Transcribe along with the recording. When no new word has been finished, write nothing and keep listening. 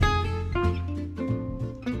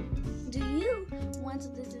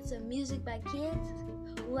music by kids?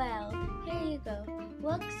 Well, here you go.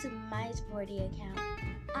 Welcome to my sporty account.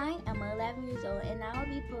 I am 11 years old and I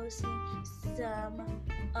will be posting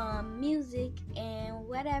some music and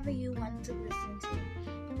whatever you want to listen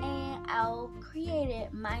to. And I'll create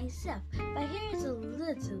it myself. But here's a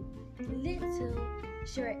little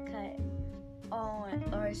shortcut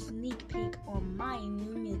or a sneak peek on my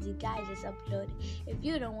new music I just uploaded. If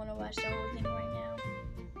you don't want to watch the whole thing right now,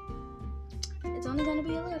 it's only gonna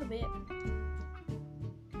be a little bit.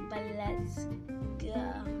 But let's go.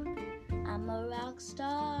 I'm a rock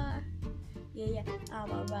star. Yeah,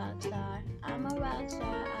 I'm a rock star. I'm a rock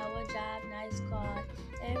star. I will drive nice cars.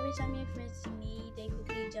 Every time your friends see me, they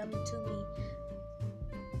quickly jump to me.